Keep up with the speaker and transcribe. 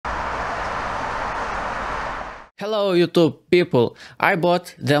Hello YouTube people, I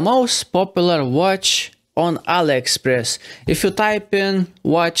bought the most popular watch on Aliexpress. If you type in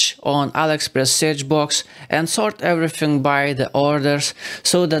watch on Aliexpress search box and sort everything by the orders,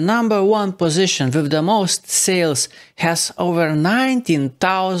 so the number one position with the most sales has over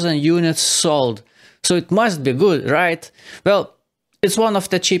 19,000 units sold. So it must be good, right? Well, it's one of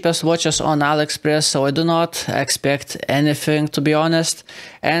the cheapest watches on Aliexpress, so I do not expect anything, to be honest.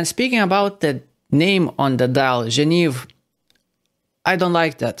 And speaking about the name on the dial, Geneva, I don't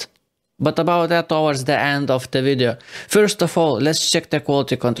like that. But about that towards the end of the video. First of all, let's check the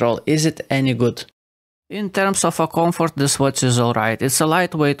quality control. Is it any good? In terms of a comfort, this watch is alright. It's a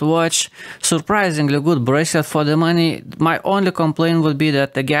lightweight watch, surprisingly good bracelet for the money. My only complaint would be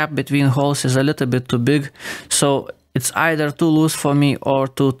that the gap between holes is a little bit too big, so it's either too loose for me or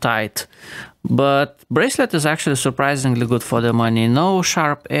too tight. But bracelet is actually surprisingly good for the money. No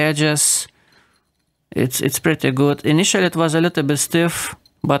sharp edges. It's pretty good. Initially it was a little bit stiff,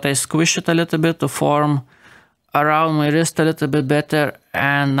 but I squished it a little bit to form around my wrist a little bit better,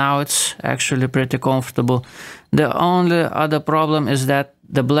 and now it's actually pretty comfortable. The only other problem is that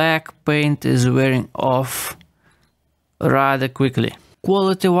the black paint is wearing off rather quickly.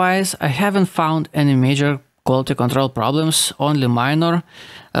 Quality wise, I haven't found any major quality control problems, only minor.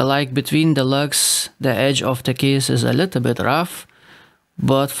 Like between the lugs, the edge of the case is a little bit rough.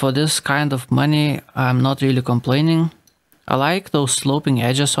 But for this kind of money, I'm not really complaining. I like those sloping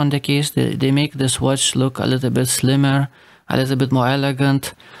edges on the case. They make this watch look a little bit slimmer, a little bit more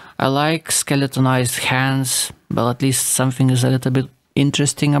elegant. I like skeletonized hands. Well, at least something is a little bit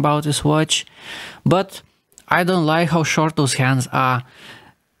interesting about this watch. But I don't like how short those hands are.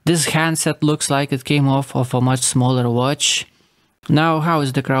 This handset looks like it came off of a much smaller watch. Now, how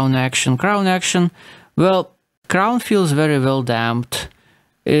is the crown action? Crown action, well, crown feels very well damped.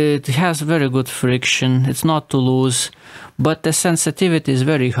 It has very good friction, it's not too loose, but the sensitivity is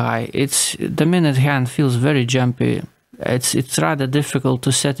very high. The minute hand feels very jumpy. It's rather difficult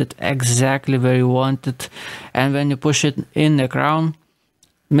to set it exactly where you want it, and when you push it in the crown,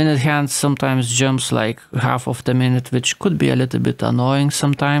 minute hand sometimes jumps like half of the minute, which could be a little bit annoying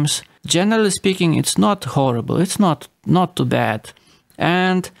sometimes. Generally speaking, it's not horrible, it's not too bad.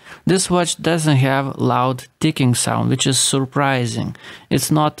 And this watch doesn't have loud ticking sound, which is surprising. It's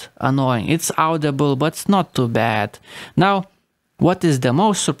not annoying. It's audible, but it's not too bad. Now, what is the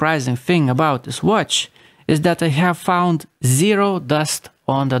most surprising thing about this watch is that I have found zero dust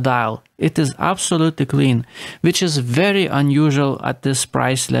on the dial. It is absolutely clean, which is very unusual at this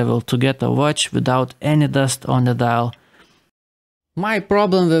price level to get a watch without any dust on the dial. My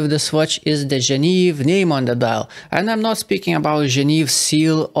problem with this watch is the Geneva name on the dial, and I'm not speaking about Geneva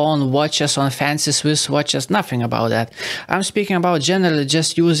seal on watches, on fancy Swiss watches, nothing about that. I'm speaking about generally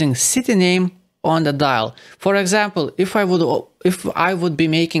just using city name on the dial. For example, if I would be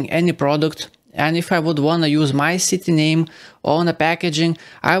making any product, and if I would want to use my city name on a packaging,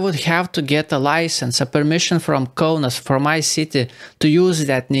 I would have to get a license, a permission from Kaunas, for my city, to use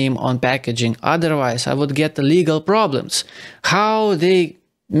that name on packaging. Otherwise, I would get legal problems. How they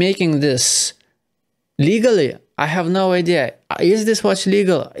making this legally? I have no idea. Is this watch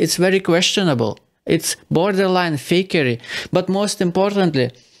legal? It's very questionable. It's borderline fakery. But most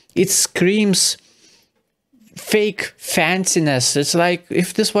importantly, it screams fake fanciness. It's like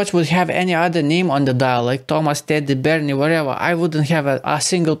if this watch would have any other name on the dial, like Thomas, Teddy, Bernie, whatever, I wouldn't have a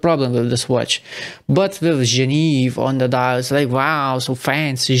single problem with this watch. But with Geneva on the dial, it's like, wow, so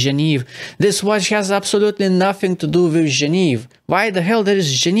fancy, Geneva. This watch has absolutely nothing to do with Geneva. Why the hell there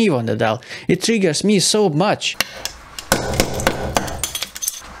is Geneva on the dial? It triggers me so much.